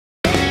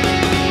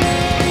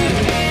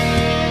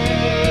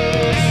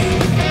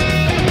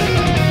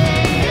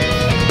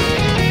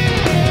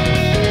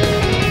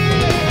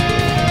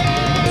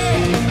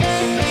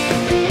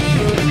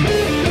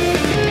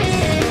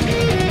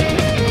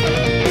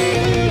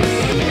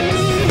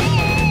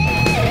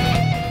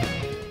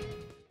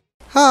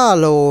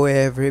Hello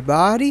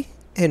everybody,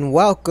 and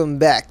welcome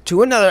back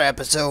to another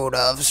episode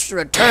of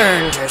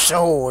Return to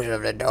Souls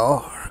of the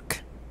Dark.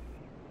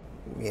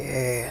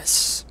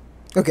 Yes.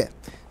 Okay,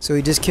 so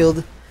we just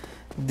killed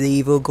the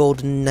evil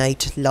golden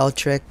knight,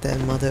 Lautrec, that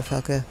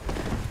motherfucker.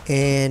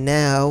 And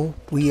now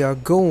we are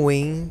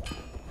going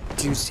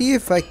to see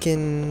if I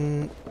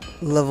can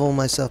level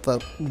myself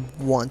up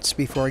once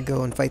before I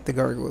go and fight the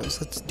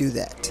gargoyles. Let's do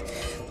that.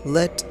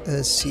 Let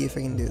us see if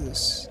I can do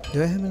this.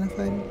 Do I have enough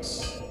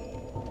items?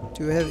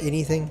 Do I have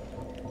anything?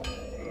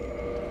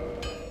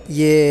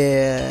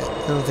 Yeah,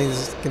 I don't think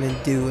this is gonna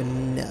do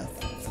enough.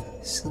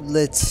 So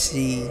let's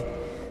see.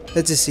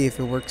 Let's just see if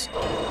it works.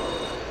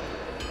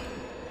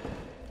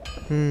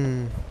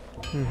 No,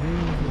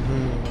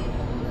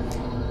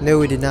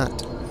 it did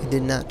not. It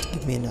did not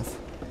give me enough.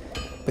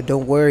 But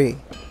don't worry.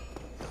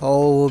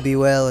 All will be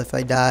well if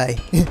I die.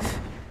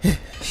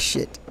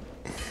 Shit.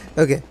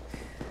 Okay.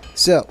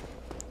 So,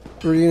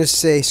 we're gonna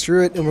say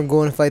screw it and we're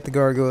going to fight the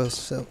gargoyles.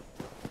 So,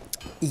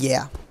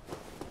 yeah.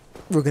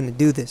 We're gonna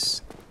do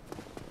this.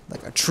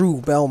 Like a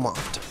true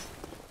Belmont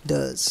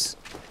does.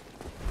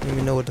 I don't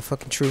even know what the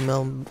fucking true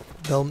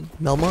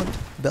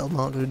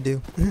Belmont would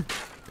do.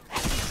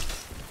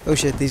 Oh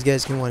shit, these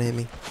guys can one hit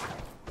me.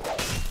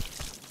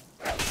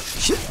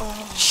 Shit!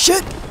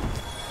 Shit!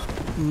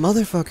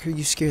 Motherfucker,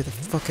 you scared the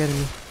fuck out of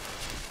me.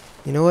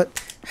 You know what?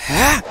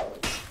 Ha!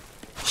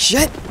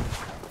 Shit!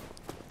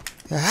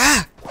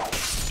 Ah!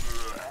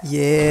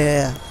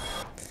 Yeah.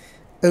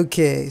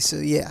 Okay, so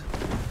yeah.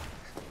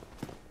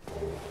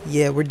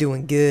 Yeah, we're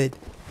doing good.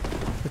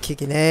 We're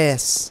kicking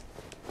ass.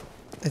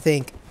 I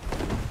think.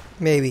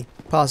 Maybe.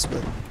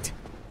 Possibly.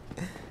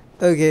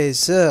 Okay,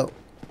 so.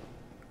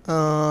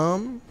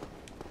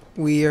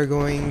 We are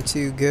going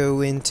to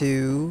go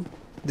into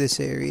this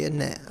area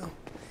now.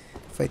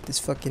 Fight this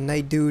fucking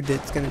knight dude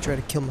that's gonna try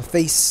to kill my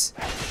face.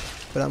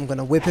 But I'm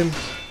gonna whip him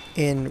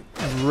and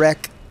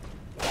wreck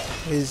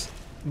his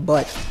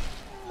butt.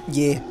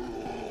 Yeah.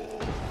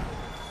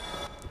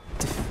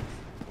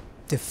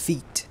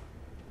 Defeat.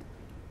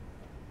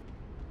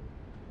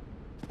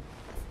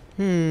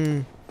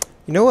 You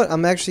know what?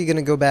 I'm actually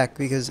gonna go back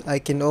because I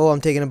can. Oh,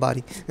 I'm taking a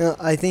body.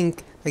 I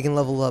think I can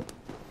level up.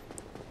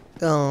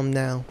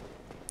 Now.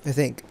 I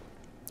think.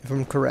 If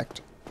I'm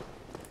correct.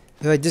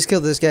 If I just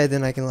kill this guy,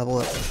 then I can level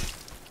up.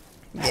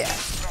 Yeah.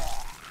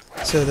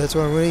 So that's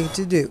what I'm going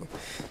to do.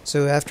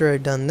 So after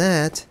I've done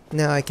that,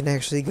 now I can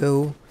actually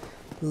go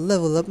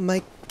level up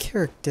my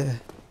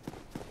character.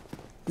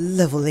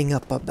 Leveling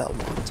up a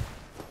Belmont.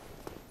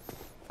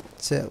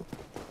 So,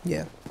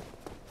 yeah.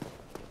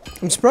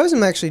 I'm surprised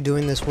I'm actually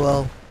doing this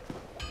well,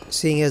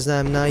 seeing as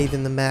I'm not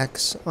even the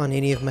max on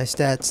any of my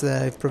stats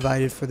that I've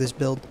provided for this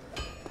build.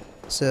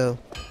 So,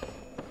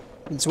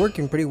 it's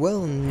working pretty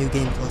well in New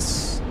Game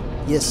Plus.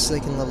 Yes, I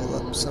can level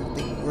up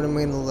something. What am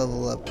I going to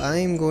level up?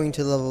 I'm going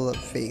to level up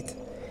Faith,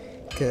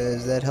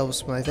 because that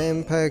helps my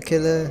vampire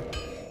killer,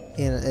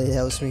 and it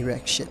helps me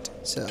wreck shit.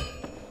 So,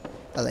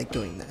 I like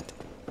doing that.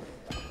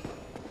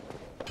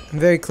 I'm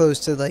very close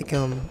to, like,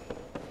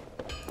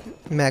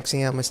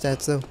 maxing out my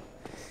stats, though.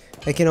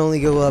 I can only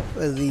go up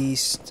at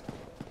least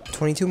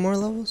 22 more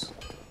levels?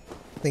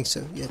 I think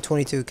so. Yeah,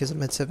 22 because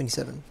I'm at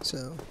 77.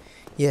 So,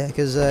 yeah,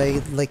 because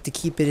I like to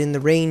keep it in the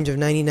range of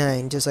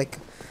 99, just like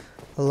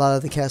a lot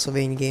of the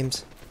Castlevania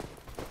games.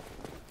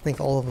 I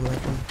think all of them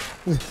like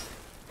them.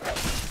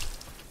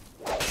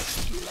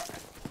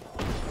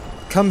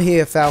 Come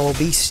here, foul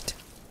beast,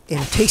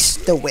 and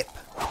taste the whip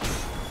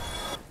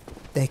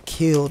that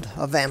killed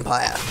a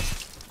vampire.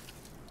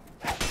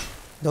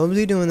 Don't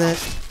be doing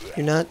that.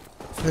 You're not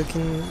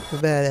fucking a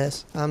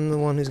badass. I'm the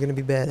one who's gonna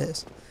be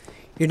badass.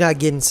 You're not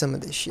getting some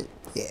of this shit.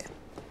 Yeah.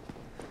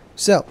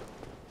 So,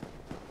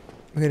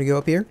 we're gonna go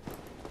up here.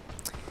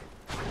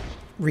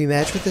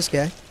 Rematch with this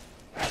guy.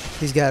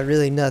 He's got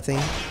really nothing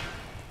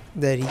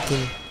that he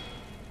can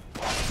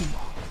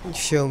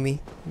show me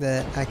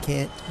that I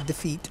can't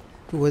defeat.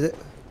 Who was it?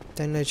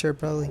 Titan Knight Shard,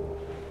 probably?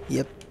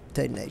 Yep,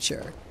 Titan Knight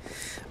Shard.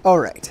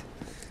 Alright.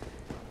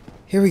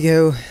 Here we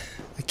go.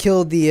 I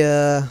killed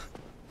the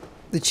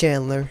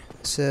Chandler.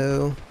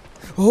 So,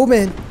 oh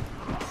man!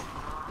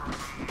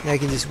 Now I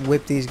can just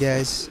whip these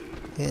guys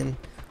and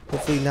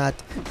hopefully not.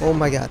 Oh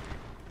my god!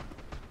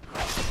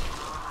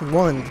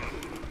 1,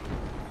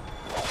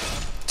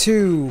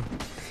 2.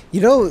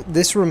 You know,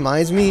 this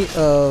reminds me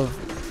of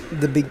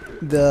the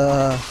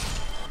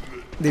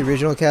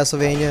original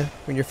Castlevania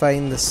when you're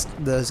fighting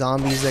the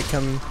zombies that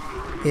come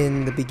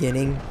in the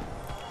beginning,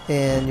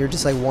 and you're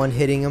just like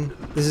one-hitting them.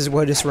 This is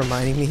what it's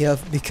reminding me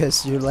of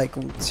because you're like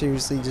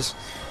seriously just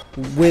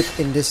whip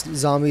and just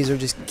zombies are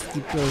just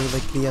keep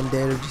like the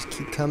undead are just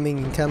keep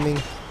coming and coming.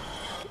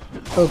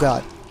 Oh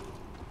god.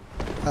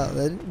 Oh,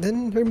 that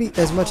didn't hurt me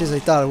as much as I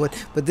thought it would.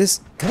 But this,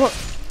 come on.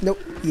 Nope.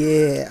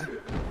 Yeah.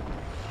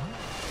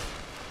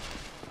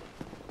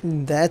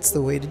 That's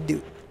the way to do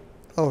it.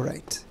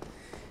 Alright.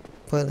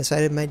 Pointless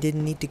item I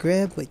didn't need to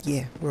grab, but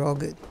yeah, we're all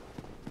good.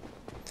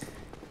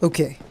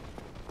 Okay.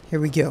 Here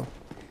we go.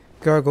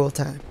 Gargoyle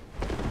time.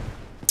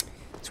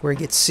 It's where it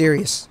gets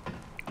serious.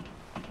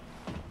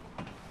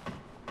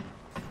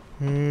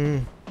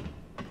 Okay,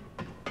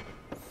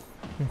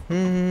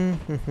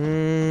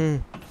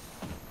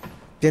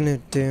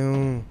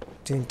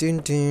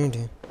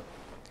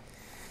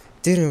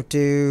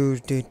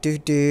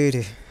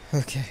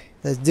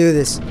 let's do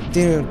this.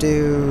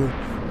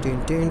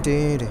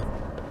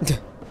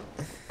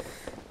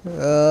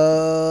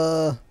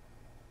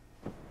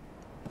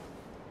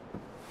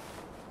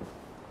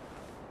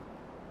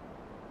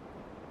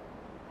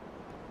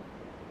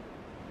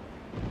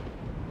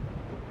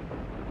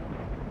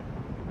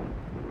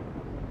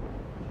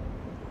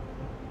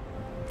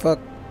 Fuck.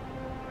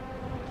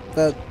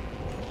 Fuck.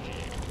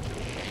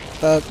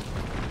 Fuck.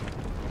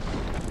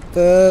 Fuck.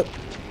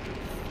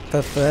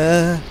 Fuck. Fuck.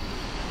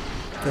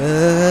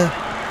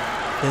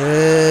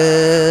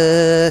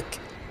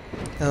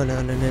 Oh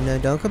no,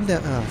 don't come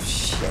down. Oh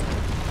shit.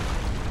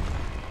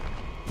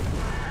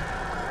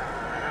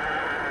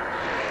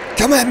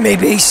 Come at me,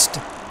 beast!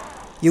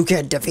 You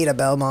can't defeat a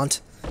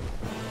Belmont.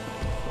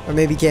 Or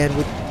maybe can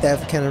with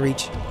that kind of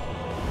reach.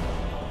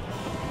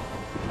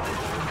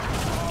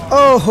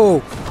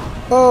 Oh!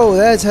 Oh,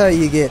 that's how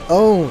you get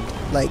owned.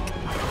 Like,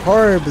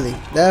 horribly.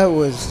 That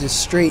was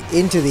just straight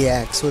into the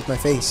axe with my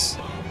face.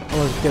 I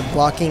was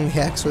blocking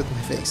the axe with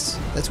my face.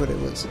 That's what it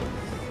was.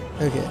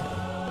 Okay.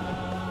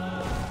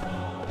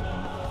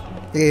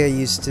 I think I got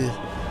used to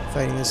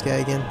fighting this guy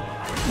again.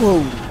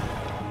 Whoa!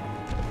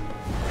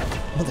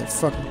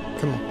 Motherfucker.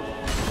 Come on.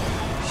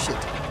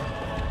 Shit.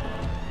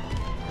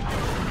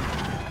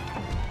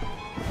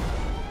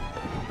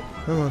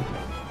 Come on.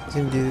 He's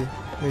gonna do it.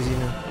 Where's he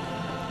now?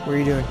 What are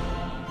you doing?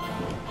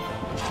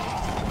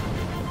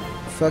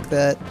 Fuck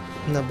that.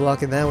 I'm not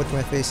blocking that with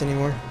my face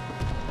anymore.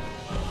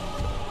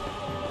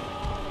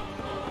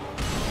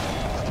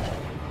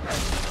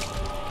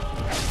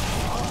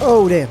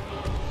 Oh damn.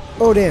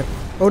 Oh damn.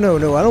 Oh no,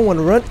 no, I don't want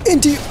to run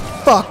into you.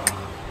 Fuck.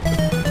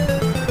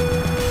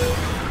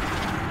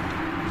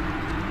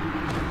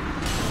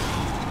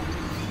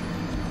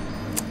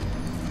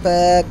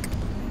 Fuck.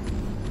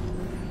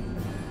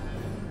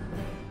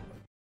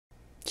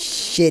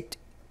 Shit.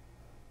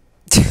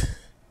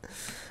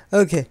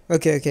 Okay.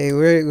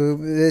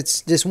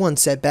 It's just one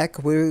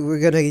setback. We're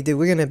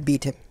gonna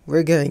beat him.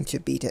 We're going to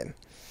beat him.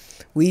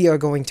 We are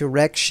going to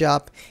wreck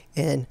shop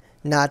and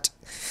not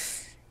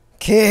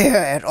care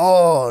at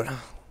all.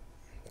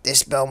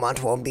 This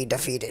Belmont won't be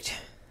defeated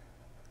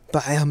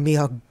by a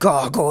mere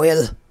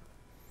gargoyle.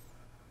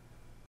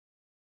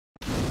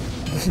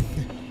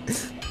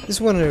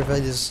 Just wonder if I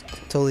just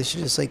totally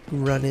should just like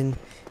run in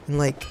and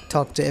like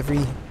talk to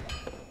every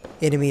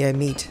enemy I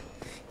meet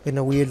in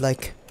a weird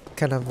like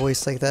kind of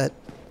voice like that,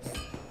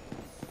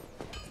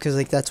 because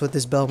like that's what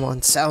this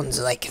Belmont sounds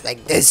like.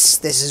 Like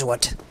this is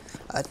what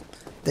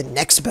the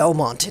next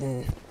Belmont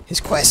in his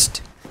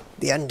quest,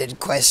 the undead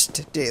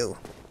quest, do.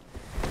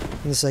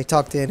 And just like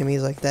talk to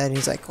enemies like that, and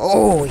he's like,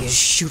 oh, you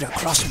shoot a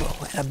crossbow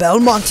at a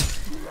Belmont?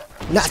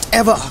 Not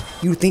ever!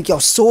 You think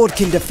your sword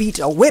can defeat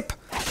a whip?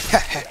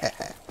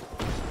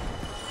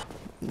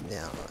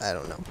 No, I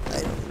don't know. I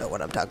don't know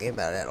what I'm talking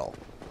about at all.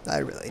 I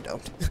really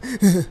don't.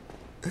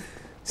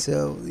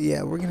 So,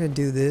 yeah, we're gonna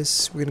do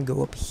this. We're gonna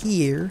go up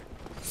here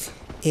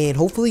and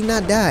hopefully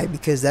not die,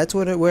 because that's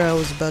where I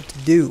was about to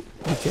do,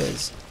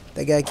 because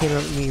that guy came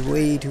up at me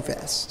way too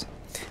fast.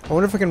 I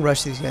wonder if I can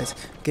rush these guys.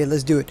 Okay,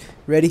 let's do it.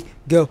 Ready?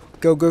 Go.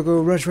 Go, go,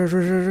 go. Rush, rush,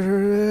 rush, rush,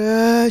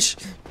 rush.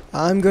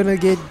 I'm gonna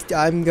die.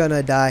 I'm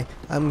gonna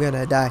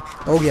die.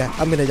 Oh, yeah,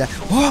 I'm gonna die.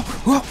 Whoa,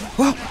 whoa,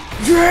 whoa.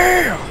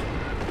 Yeah!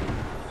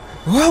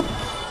 Whoop!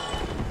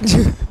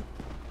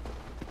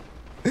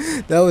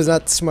 That was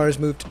not the smartest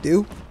move to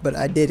do, but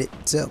I did it,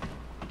 so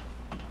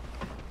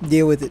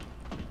deal with it.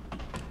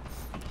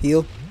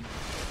 Heal.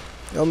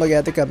 Oh my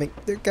god, they're coming.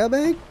 They're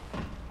coming!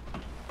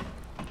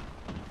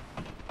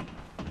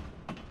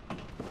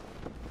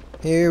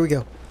 Here we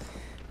go.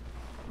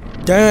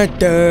 Da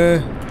da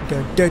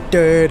da da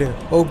da da.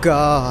 Oh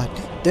god,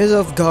 there's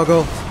a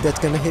gargoyle that's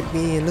gonna hit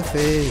me in the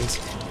face.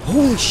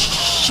 Holy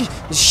shit!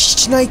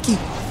 Snikey!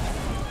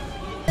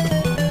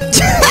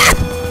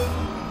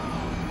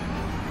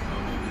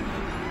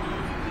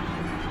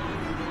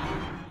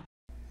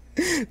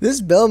 This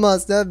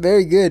Belmont's not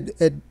very good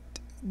at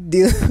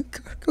dealing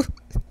with gargoyles.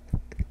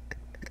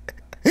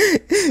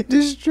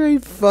 Just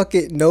straight fuck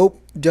it. Nope.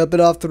 Jumping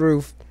off the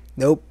roof.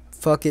 Nope.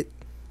 Fuck it.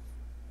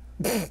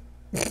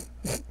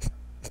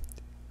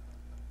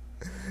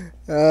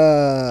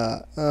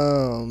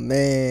 Oh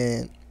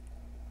man.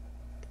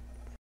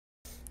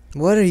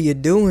 What are you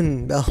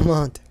doing,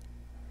 Belmont?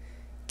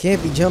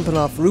 Can't be jumping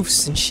off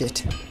roofs and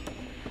shit.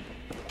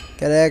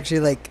 Gotta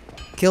actually like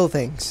kill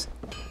things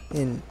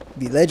and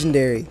be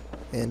legendary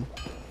and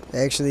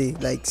actually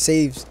like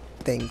save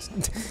things.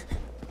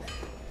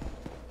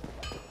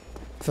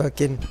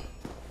 Fucking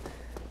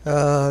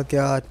oh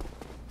god.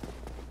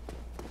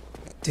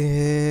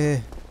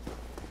 This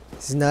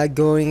is not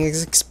going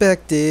as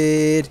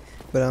expected,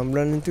 but I'm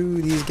running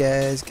through these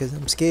guys because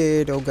I'm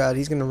scared. Oh god,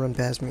 he's gonna run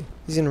past me.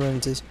 He's gonna run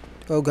into this.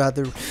 Oh god,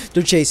 they're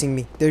chasing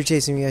me. They're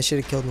chasing me. I should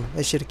have killed them.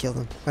 I should have killed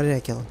them. Why did I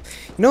kill them?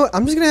 You know what?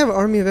 I'm just gonna have an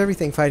army of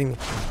everything fighting me.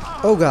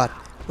 Oh god.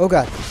 Oh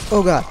god.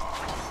 Oh god.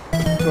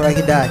 Or I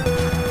could die.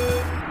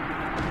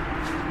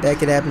 That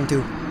could happen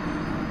too.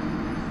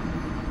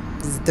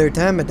 This is the third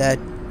time I died.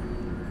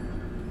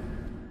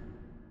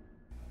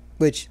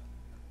 Which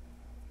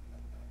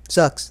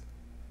sucks.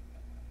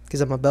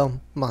 Because I'm a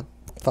bell. Come on.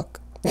 Fuck.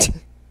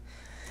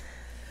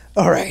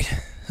 Alright.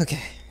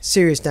 Okay.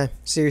 Serious time.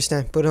 Serious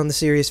time. Put on the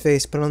serious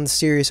face. Put on the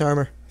serious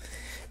armor.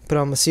 Put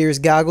on my serious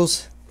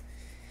goggles.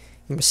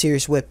 And my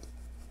serious whip.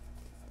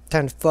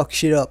 Time to fuck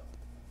shit up.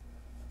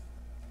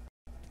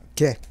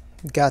 Okay.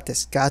 Got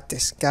this. Got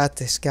this. Got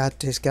this. Got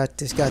this. Got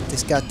this. Got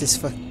this. Got this.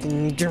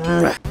 Fucking.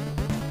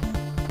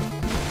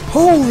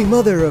 Holy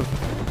mother of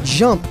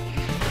jump.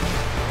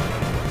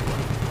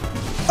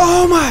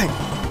 Oh my!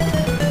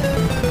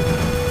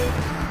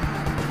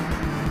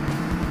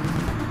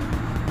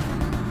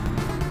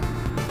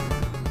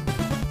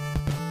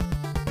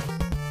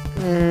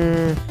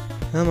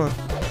 Come on.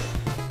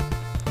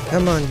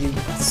 Come on, you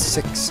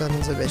sick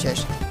sons of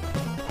bitches.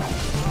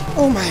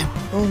 Oh man.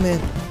 Oh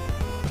man.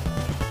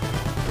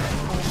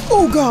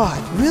 Oh god,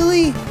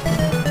 really?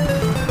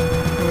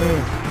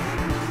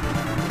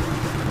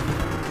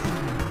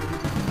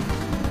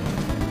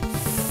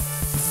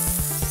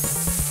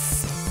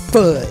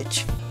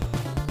 Fudge.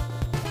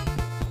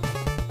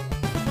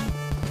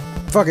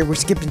 Fuck it, we're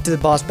skipping to the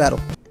boss battle.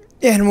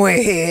 And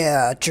we're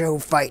here to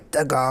fight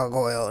the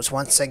Gargoyles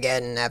once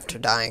again after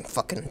dying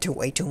fucking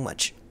way too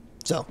much.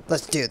 So,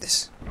 let's do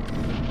this.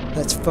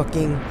 Let's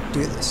fucking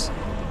do this.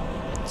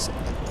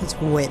 Let's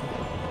win.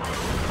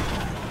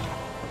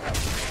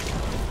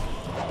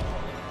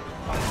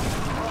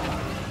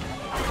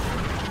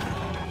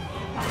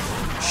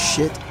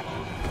 Shit.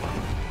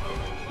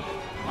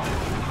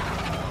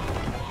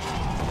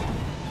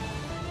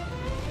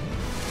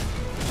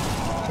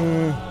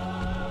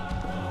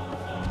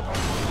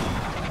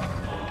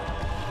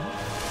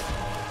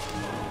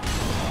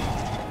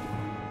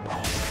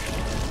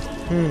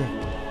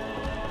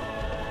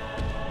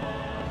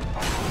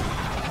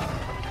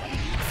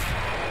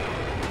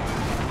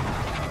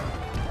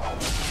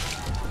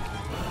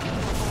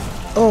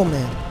 Oh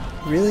man,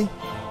 really?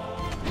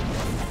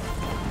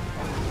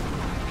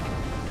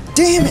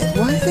 Damn it!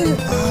 Why did it?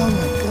 Oh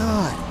my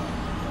god!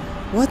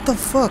 What the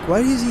fuck? Why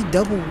is he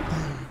double?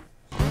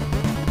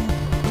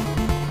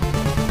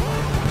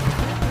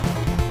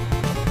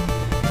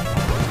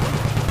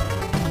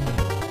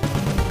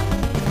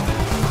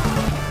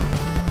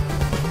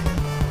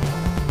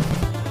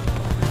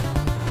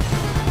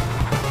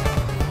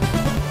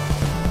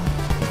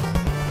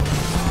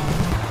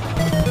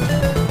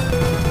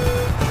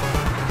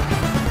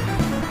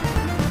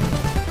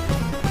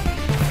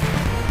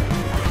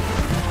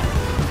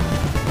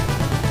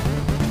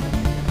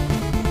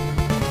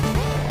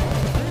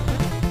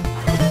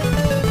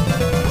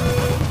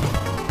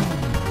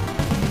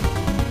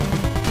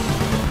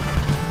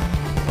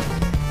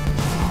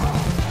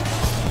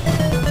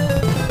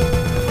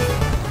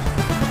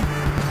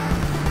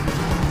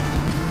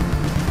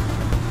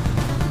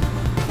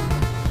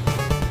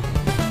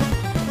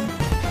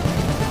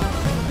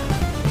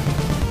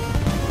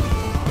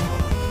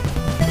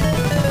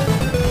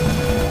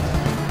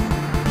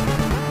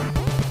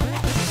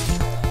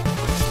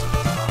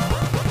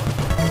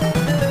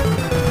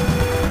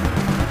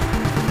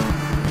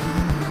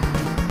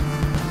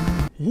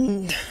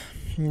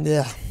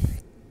 Yeah.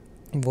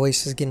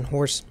 Voice is getting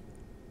hoarse.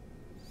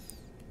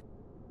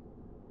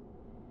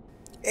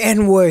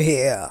 And we're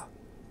here.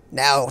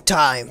 Now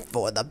time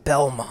for the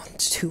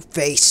Belmonts to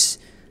face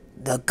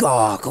the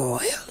Gargoyle.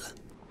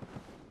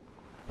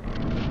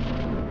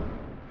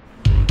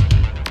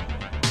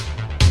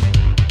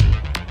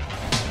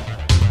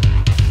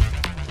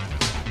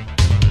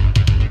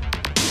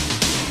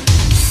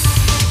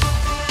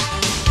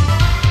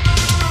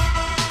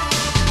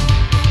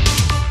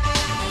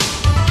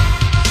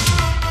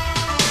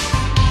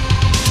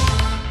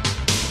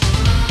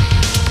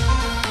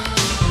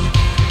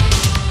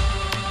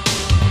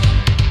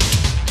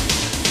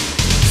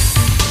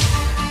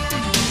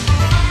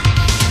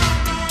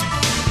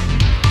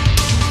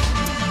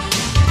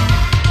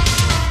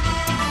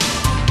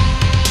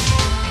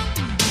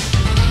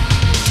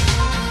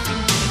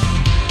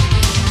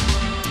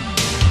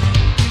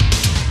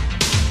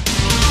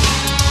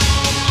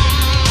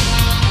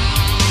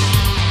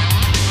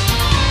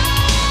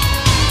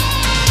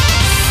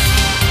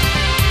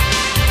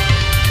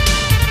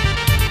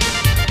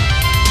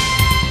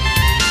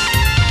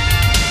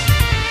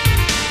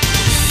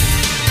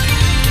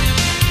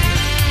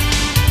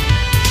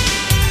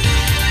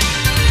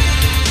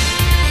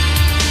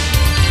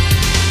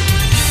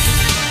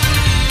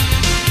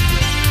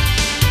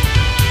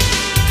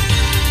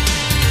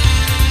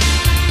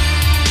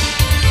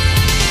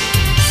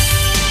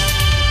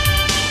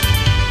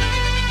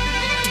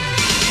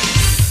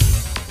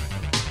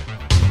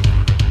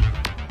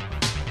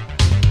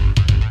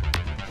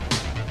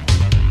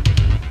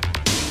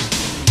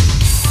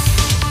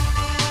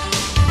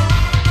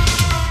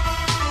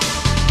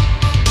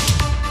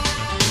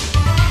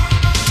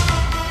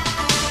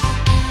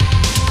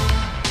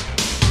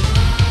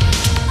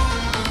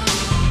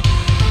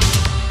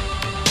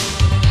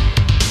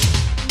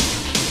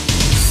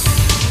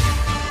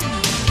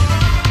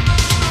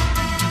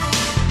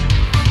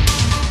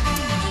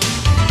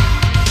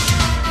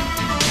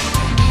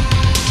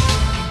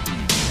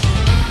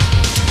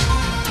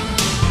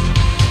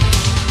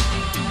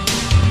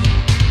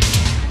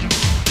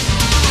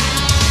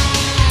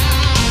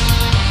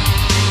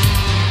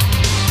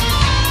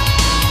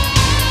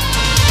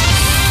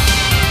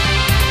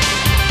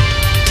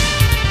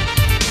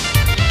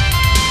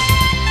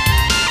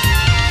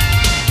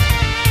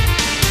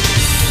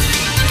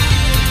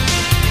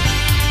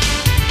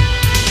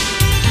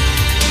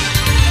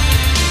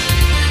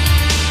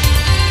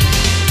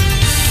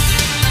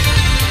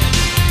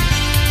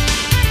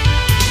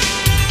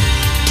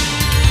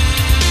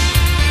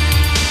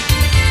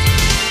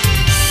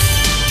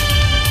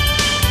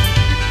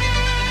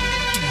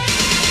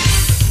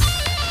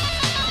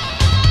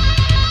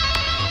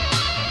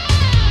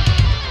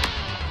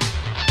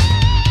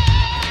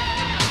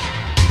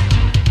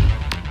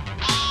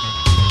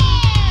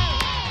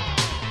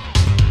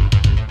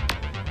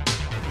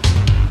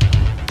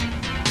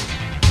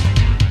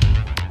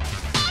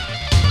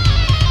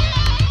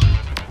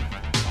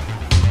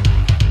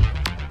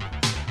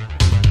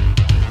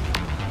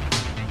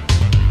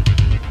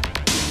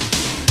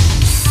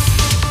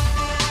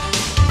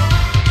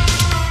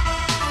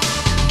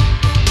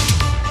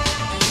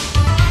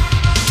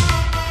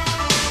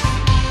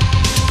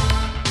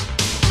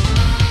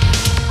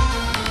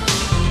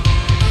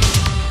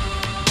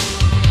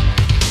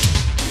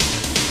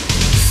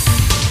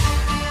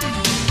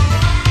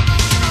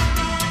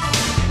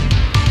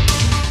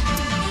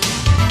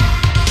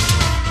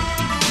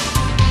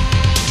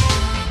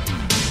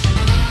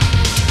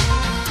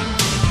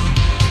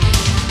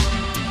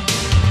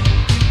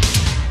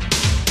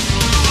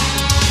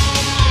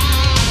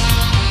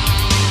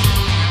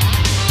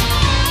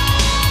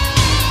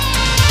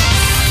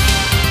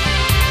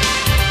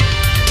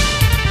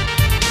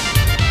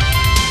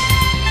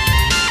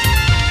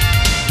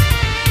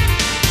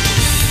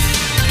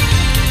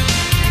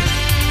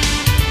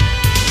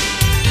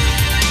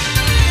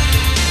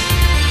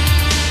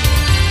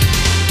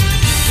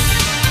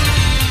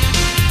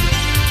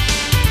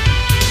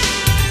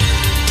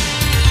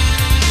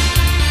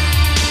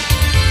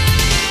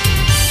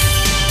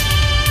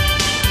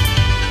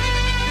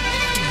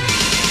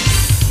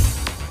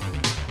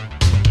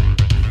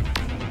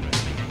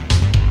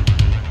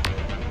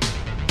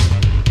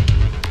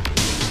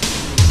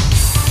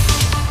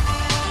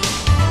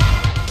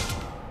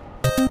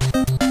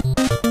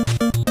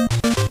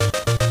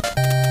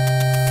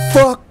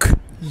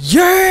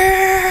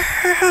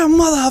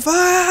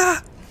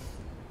 motherfucker!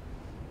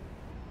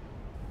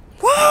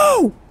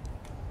 Whoa!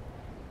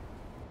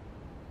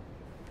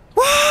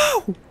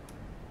 Whoa!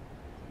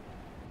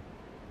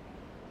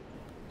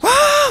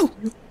 Whoa!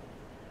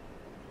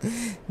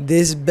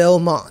 This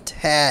Belmont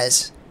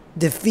has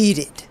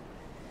defeated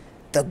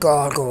the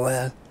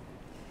Gargoyle.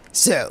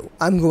 So,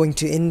 I'm going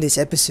to end this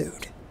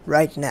episode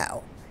right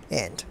now,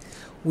 and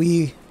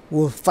we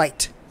will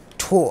fight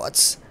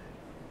towards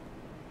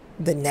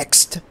the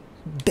next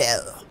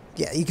bell.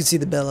 Yeah, you can see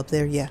the bell up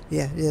there. Yeah,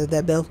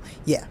 that bell.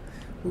 Yeah,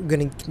 we're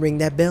gonna ring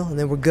that bell, and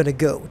then we're gonna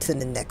go to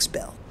the next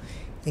bell.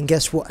 And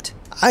guess what?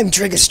 I'm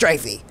Trigger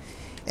Strifey,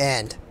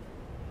 and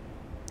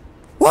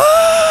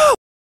whoa!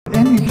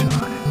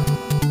 Anytime.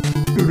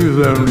 It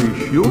is only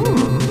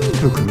human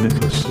to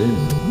commit a sin.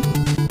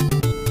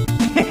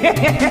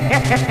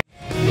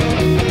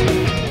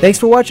 Thanks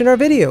for watching our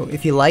video.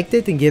 If you liked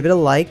it, then give it a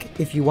like.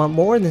 If you want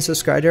more, then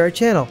subscribe to our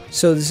channel.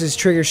 So this is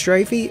Trigger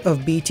Strifey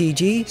of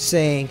BTG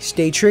saying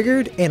stay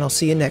triggered, and I'll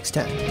see you next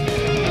time.